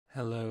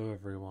Hello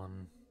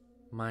everyone,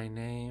 my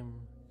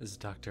name is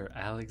Dr.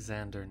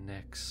 Alexander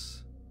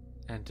Nix,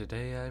 and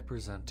today I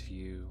present to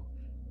you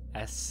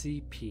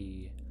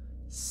SCP-6995,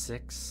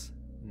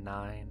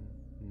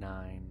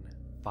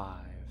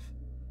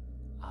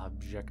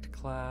 Object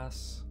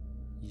Class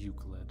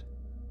Euclid.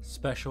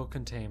 Special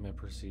Containment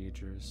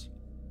Procedures.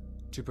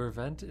 To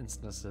prevent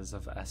instances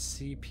of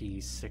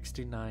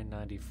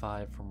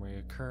SCP-6995 from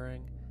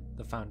reoccurring,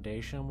 the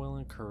Foundation will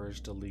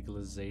encourage the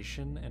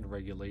legalization and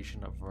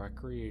regulation of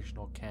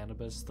recreational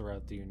cannabis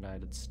throughout the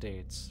United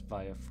States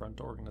via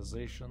front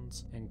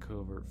organizations and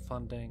covert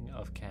funding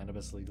of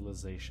cannabis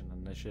legalization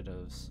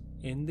initiatives.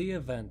 In the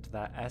event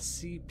that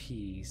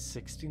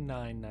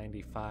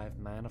SCP-6995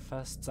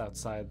 manifests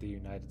outside the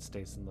United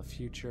States in the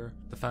future,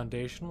 the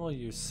Foundation will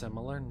use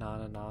similar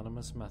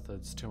non-anonymous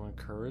methods to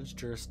encourage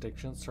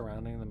jurisdictions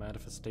surrounding the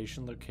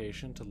manifestation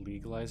location to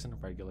legalize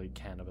and regulate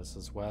cannabis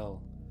as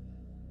well.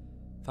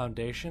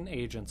 Foundation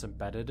agents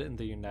embedded in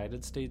the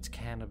United States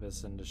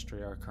cannabis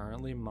industry are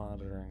currently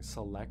monitoring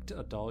select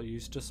adult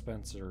use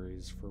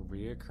dispensaries for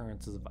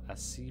reoccurrences of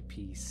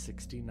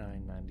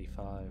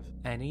SCP-6995.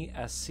 Any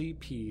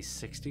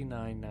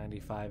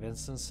SCP-6995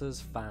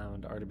 instances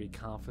found are to be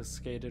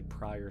confiscated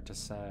prior to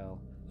sale.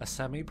 A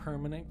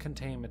semi-permanent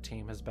containment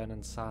team has been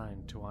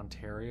assigned to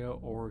Ontario,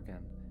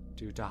 Oregon,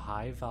 due to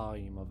high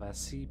volume of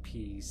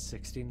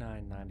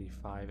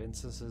SCP-6995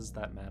 instances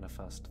that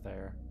manifest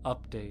there.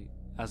 Update.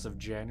 As of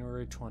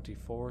January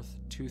 24th,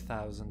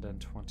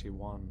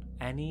 2021,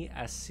 any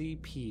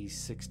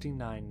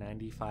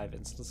SCP-6995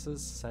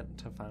 instances sent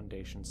to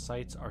Foundation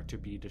sites are to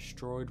be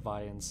destroyed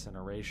via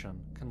incineration.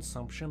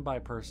 Consumption by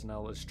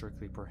personnel is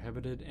strictly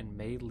prohibited and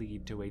may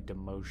lead to a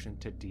demotion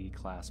to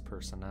D-Class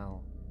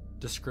personnel.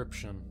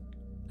 Description: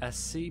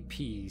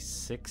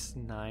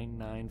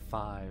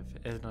 SCP-6995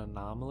 is an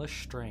anomalous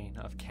strain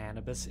of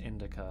cannabis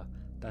indica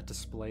that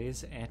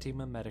displays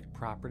anti-mimetic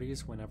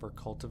properties whenever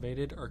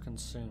cultivated or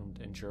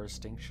consumed in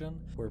jurisdiction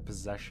where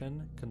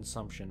possession,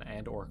 consumption,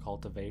 and/or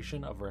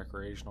cultivation of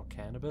recreational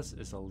cannabis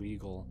is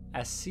illegal.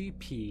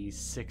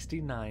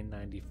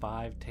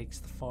 SCP-6995 takes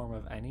the form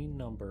of any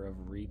number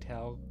of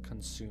retail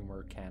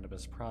consumer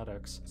cannabis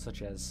products,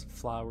 such as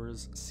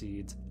flowers,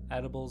 seeds,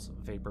 edibles,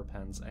 vapor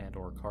pens,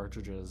 and/or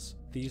cartridges.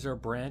 These are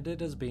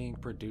branded as being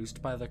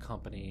produced by the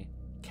company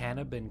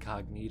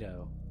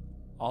Cannabincognito.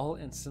 All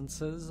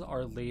instances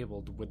are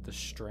labeled with the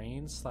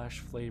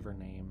strain/flavor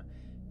name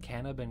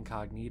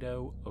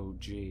Cannabincognito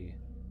OG.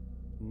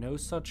 No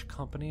such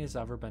company has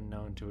ever been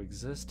known to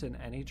exist in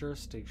any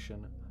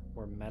jurisdiction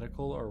where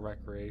medical or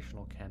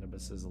recreational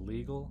cannabis is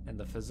illegal, and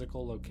the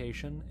physical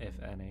location, if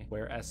any,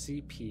 where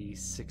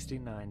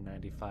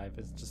SCP-6995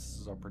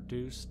 instances are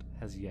produced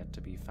has yet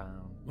to be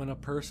found. When a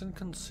person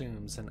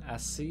consumes an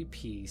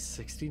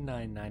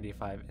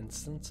SCP-6995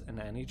 instance in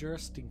any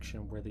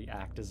jurisdiction where the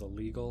act is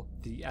illegal,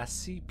 the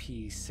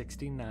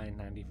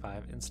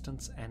SCP-6995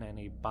 instance and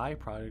any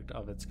byproduct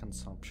of its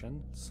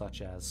consumption,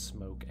 such as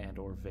smoke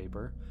and/or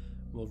vapor,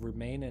 will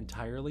remain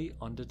entirely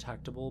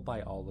undetectable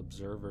by all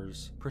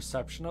observers.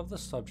 Perception of the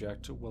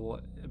subject will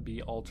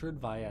be altered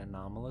via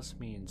anomalous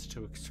means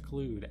to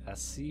exclude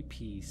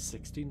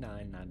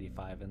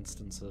SCP-6995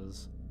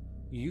 instances.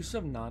 Use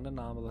of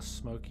non-anomalous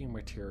smoking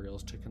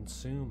materials to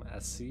consume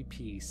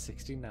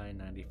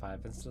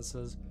SCP-6995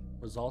 instances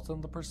results in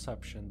the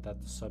perception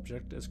that the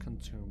subject is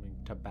consuming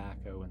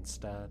tobacco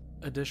instead.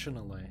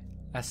 Additionally,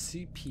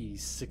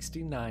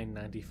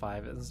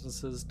 SCP-6995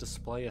 instances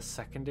display a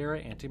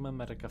secondary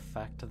antimimetic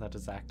effect that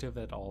is active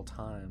at all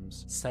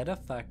times. Said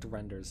effect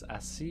renders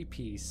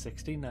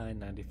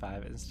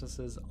SCP-6995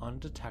 instances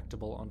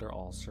undetectable under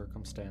all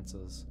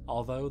circumstances.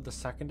 Although the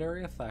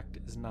secondary effect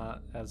is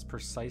not as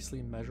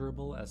precisely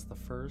measurable as the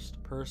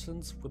first,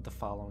 persons with the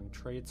following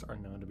traits are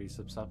known to be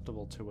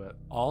susceptible to it.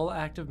 All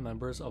active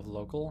members of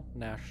local,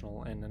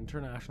 national, and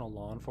international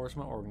law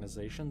enforcement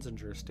organizations in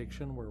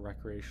jurisdiction where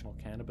recreational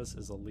cannabis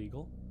is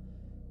illegal,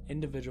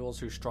 individuals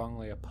who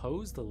strongly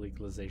oppose the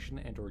legalization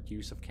and/or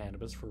use of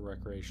cannabis for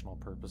recreational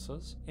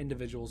purposes,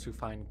 individuals who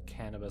find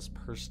cannabis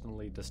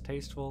personally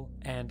distasteful,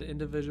 and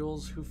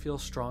individuals who feel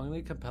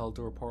strongly compelled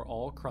to report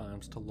all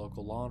crimes to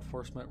local law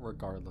enforcement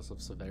regardless of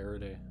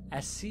severity.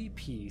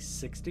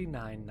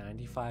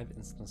 SCP-6995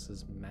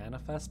 instances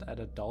manifest at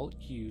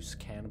adult-use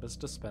cannabis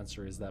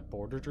dispensaries that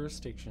border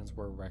jurisdictions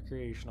where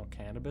recreational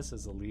cannabis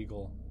is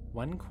illegal.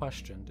 When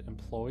questioned,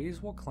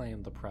 employees will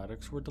claim the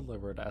products were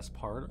delivered as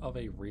part of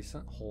a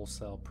recent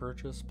wholesale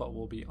purchase but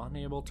will be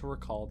unable to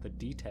recall the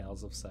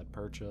details of said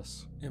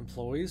purchase.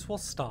 Employees will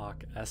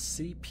stock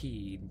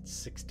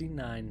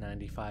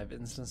SCP-6995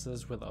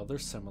 instances with other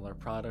similar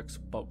products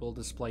but will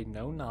display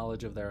no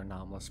knowledge of their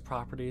anomalous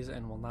properties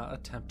and will not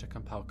attempt to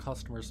compel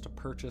customers to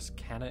purchase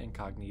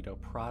Cannabincognito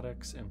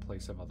products in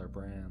place of other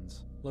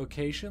brands.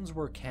 Locations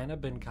where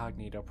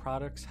Cannabincognito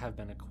products have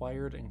been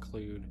acquired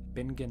include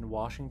Bingen,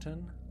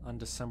 Washington, on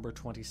December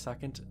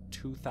 22,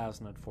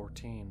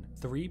 2014,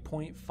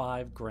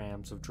 3.5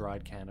 grams of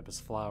dried cannabis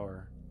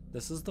flower.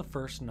 This is the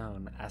first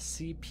known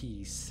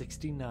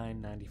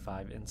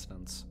SCP-6995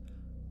 instance.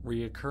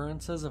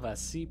 Reoccurrences of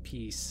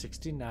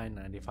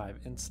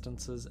SCP-6995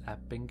 instances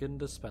at Bingen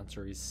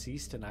dispensaries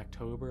ceased in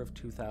October of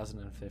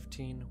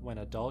 2015 when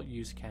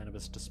adult-use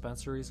cannabis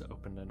dispensaries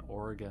opened in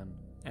Oregon.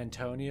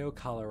 Antonio,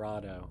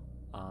 Colorado,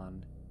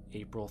 on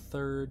April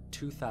 3,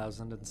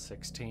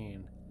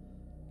 2016.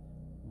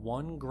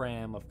 1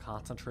 gram of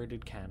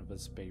concentrated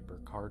cannabis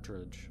vapor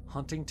cartridge.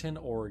 Huntington,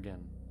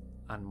 Oregon,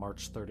 on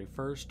March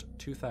 31,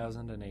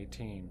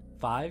 2018.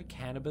 5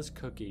 cannabis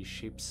cookies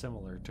shaped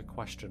similar to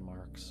question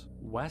marks.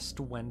 West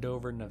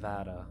Wendover,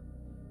 Nevada,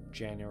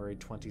 January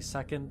 22,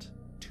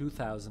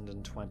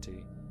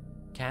 2020.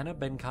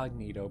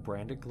 Cannabincognito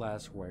branded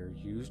glassware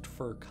used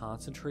for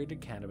concentrated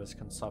cannabis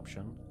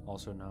consumption,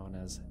 also known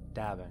as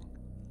dabbing.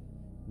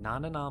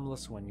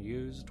 Non-anomalous when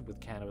used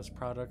with cannabis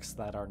products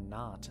that are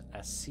not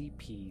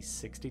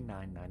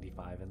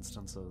SCP-6995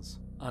 instances.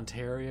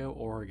 Ontario,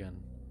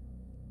 Oregon,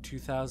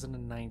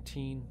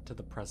 2019 to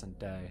the present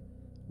day.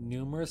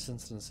 Numerous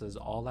instances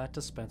all at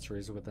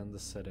dispensaries within the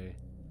city.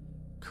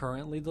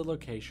 Currently the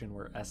location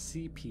where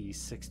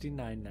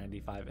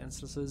SCP-6995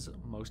 instances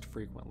most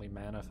frequently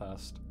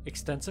manifest.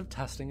 Extensive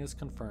testing has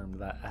confirmed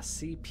that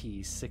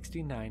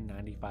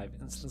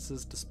SCP-6995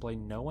 instances display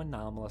no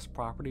anomalous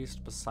properties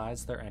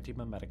besides their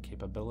antimimetic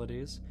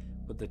capabilities,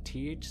 with the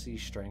THC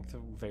strength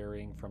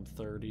varying from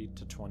 30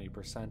 to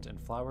 20% in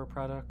flower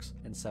products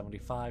and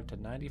 75 to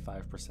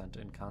 95%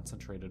 in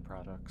concentrated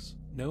products.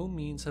 No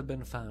means have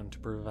been found to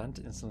prevent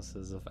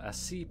instances of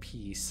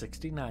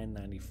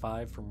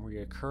SCP-6995 from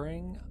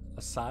reoccurring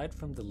aside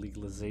from the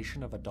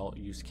legalization of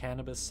adult-use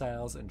cannabis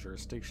sales in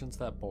jurisdictions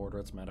that border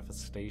its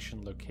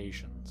manifestation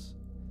locations.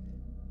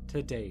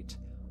 To date,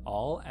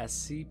 all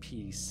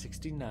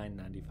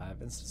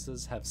SCP-6995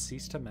 instances have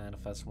ceased to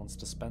manifest once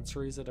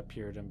dispensaries that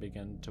appeared and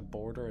began to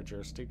border a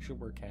jurisdiction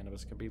where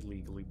cannabis can be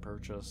legally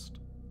purchased.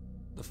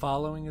 The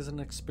following is an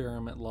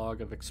experiment log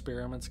of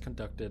experiments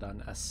conducted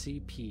on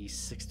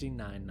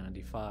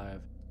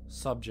SCP-6995.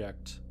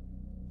 Subject: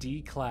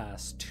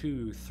 D-Class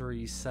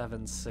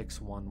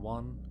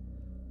 237611.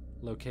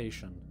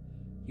 Location: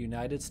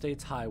 United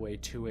States Highway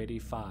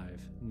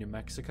 285, New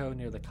Mexico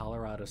near the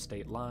Colorado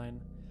state line,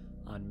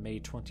 on May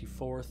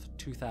 24,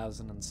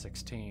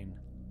 2016.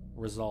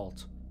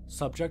 Result: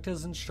 subject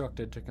is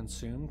instructed to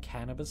consume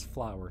cannabis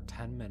flower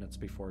 10 minutes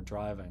before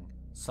driving.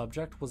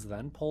 Subject was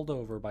then pulled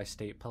over by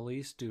state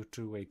police due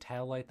to a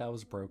taillight that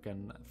was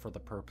broken for the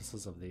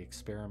purposes of the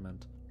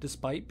experiment.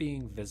 Despite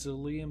being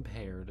visually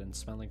impaired and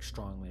smelling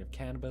strongly of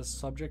cannabis,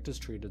 subject is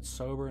treated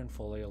sober and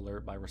fully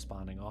alert by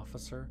responding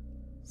officer.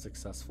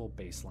 Successful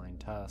baseline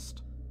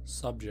test.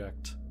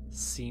 Subject: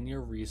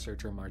 Senior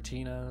Researcher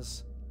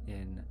Martinez,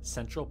 in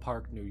Central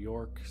Park, New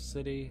York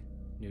City,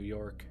 New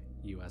York,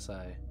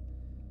 USA.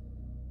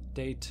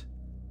 Date: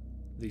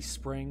 the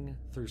spring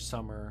through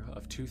summer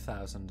of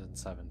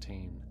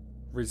 2017.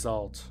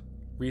 Result: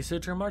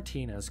 researcher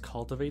Martinez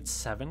cultivates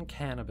 7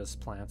 cannabis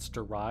plants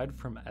derived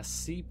from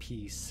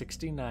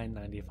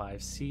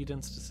SCP-6995 seed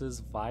instances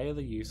via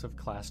the use of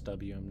Class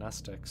W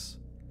amnestics.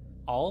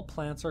 All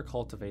plants are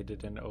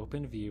cultivated in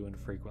open view and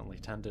frequently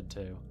tended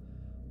to.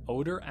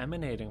 Odor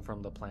emanating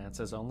from the plants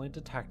is only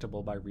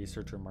detectable by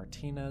researcher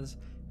Martinez,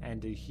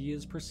 and he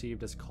is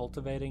perceived as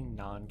cultivating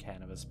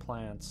non-cannabis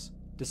plants.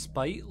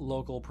 Despite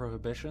local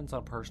prohibitions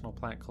on personal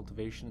plant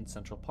cultivation in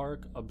Central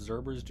Park,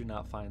 observers do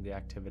not find the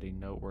activity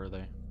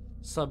noteworthy.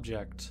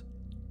 Subject: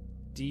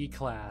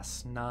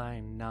 D-Class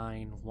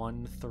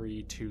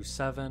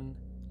 991327,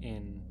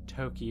 in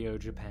Tokyo,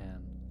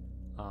 Japan,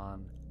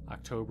 on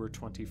October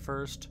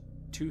 21st,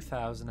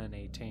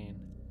 2018.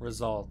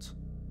 Result: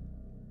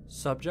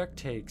 subject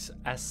takes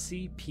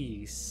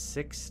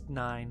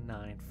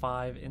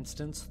SCP-6995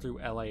 instance through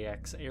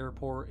LAX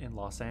Airport in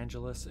Los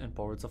Angeles and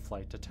boards a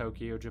flight to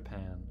Tokyo,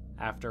 Japan.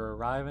 After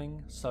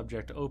arriving,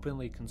 subject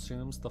openly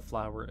consumes the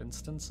flower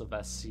instance of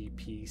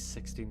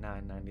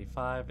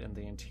SCP-6995 in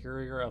the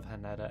interior of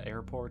Haneda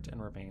Airport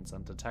and remains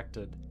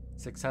undetected.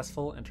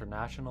 Successful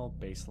international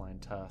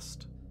baseline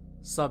test.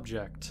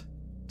 Subject: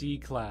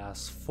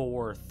 D-Class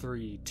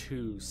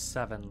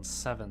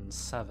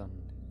 432777,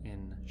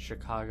 in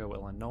Chicago,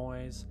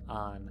 Illinois,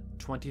 on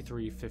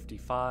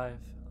 2355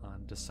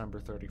 on December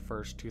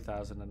 31st,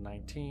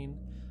 2019,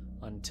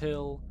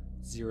 until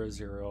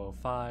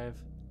 0005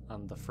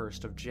 on the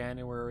 1st of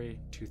January,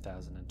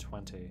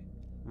 2020.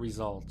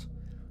 Result: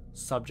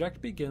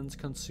 subject begins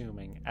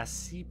consuming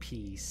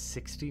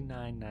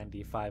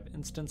SCP-6995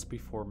 instance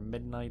before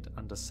midnight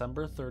on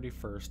December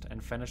 31st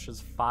and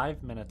finishes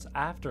 5 minutes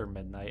after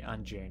midnight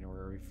on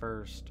January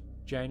 1st.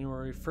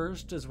 January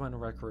 1st is when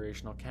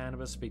recreational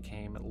cannabis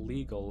became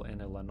legal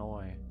in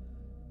Illinois.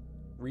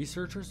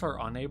 Researchers are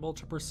unable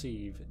to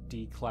perceive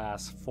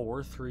D-Class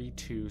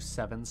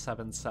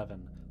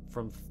 432777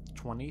 from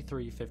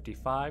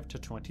 2355 to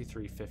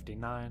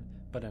 2359,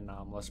 but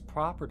anomalous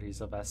properties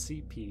of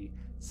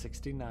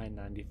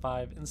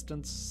SCP-6995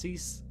 instance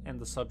cease and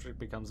the subject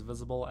becomes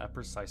visible at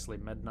precisely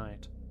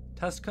midnight.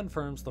 Test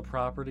confirms the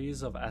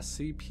properties of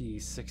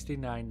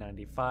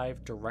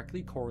SCP-6995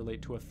 directly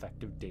correlate to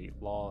effective date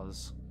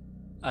laws.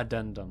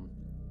 Addendum: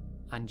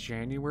 On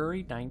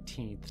January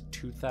 19,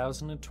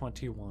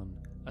 2021,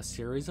 a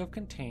series of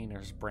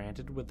containers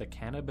branded with the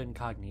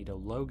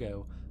Cannabincognito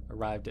logo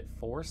arrived at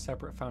 4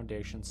 separate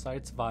Foundation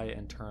sites via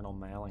internal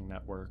mailing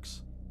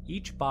networks.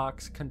 Each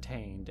box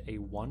contained a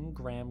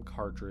 1-gram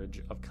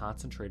cartridge of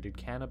concentrated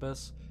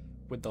cannabis,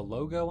 with the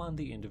logo on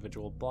the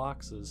individual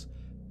boxes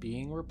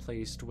being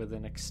replaced with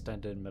an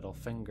extended middle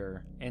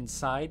finger.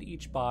 Inside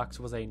each box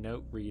was a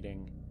note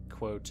reading,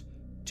 quote,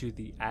 "To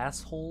the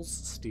assholes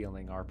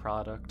stealing our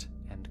product,"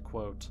 end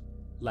quote.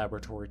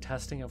 Laboratory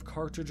testing of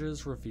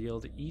cartridges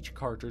revealed each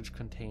cartridge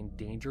contained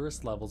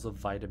dangerous levels of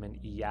vitamin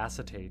E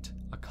acetate,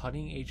 a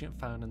cutting agent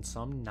found in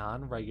some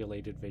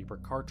non-regulated vapor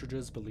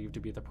cartridges believed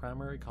to be the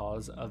primary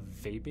cause of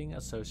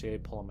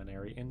vaping-associated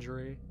pulmonary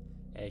injury,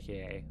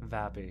 aka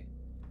VAPI.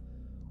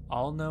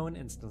 All known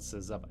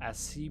instances of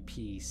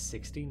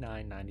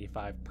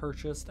SCP-6995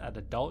 purchased at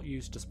adult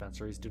use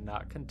dispensaries do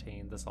not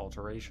contain this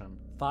alteration.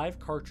 5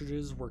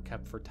 cartridges were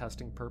kept for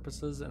testing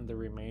purposes and the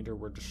remainder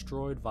were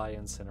destroyed via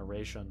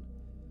incineration.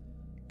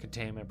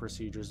 Containment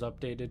procedures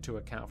updated to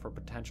account for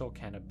potential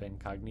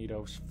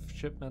Cannabincognito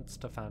shipments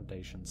to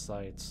Foundation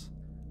sites.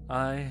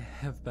 I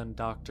have been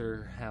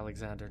Dr.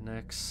 Alexander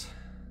Nix,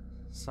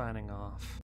 signing off.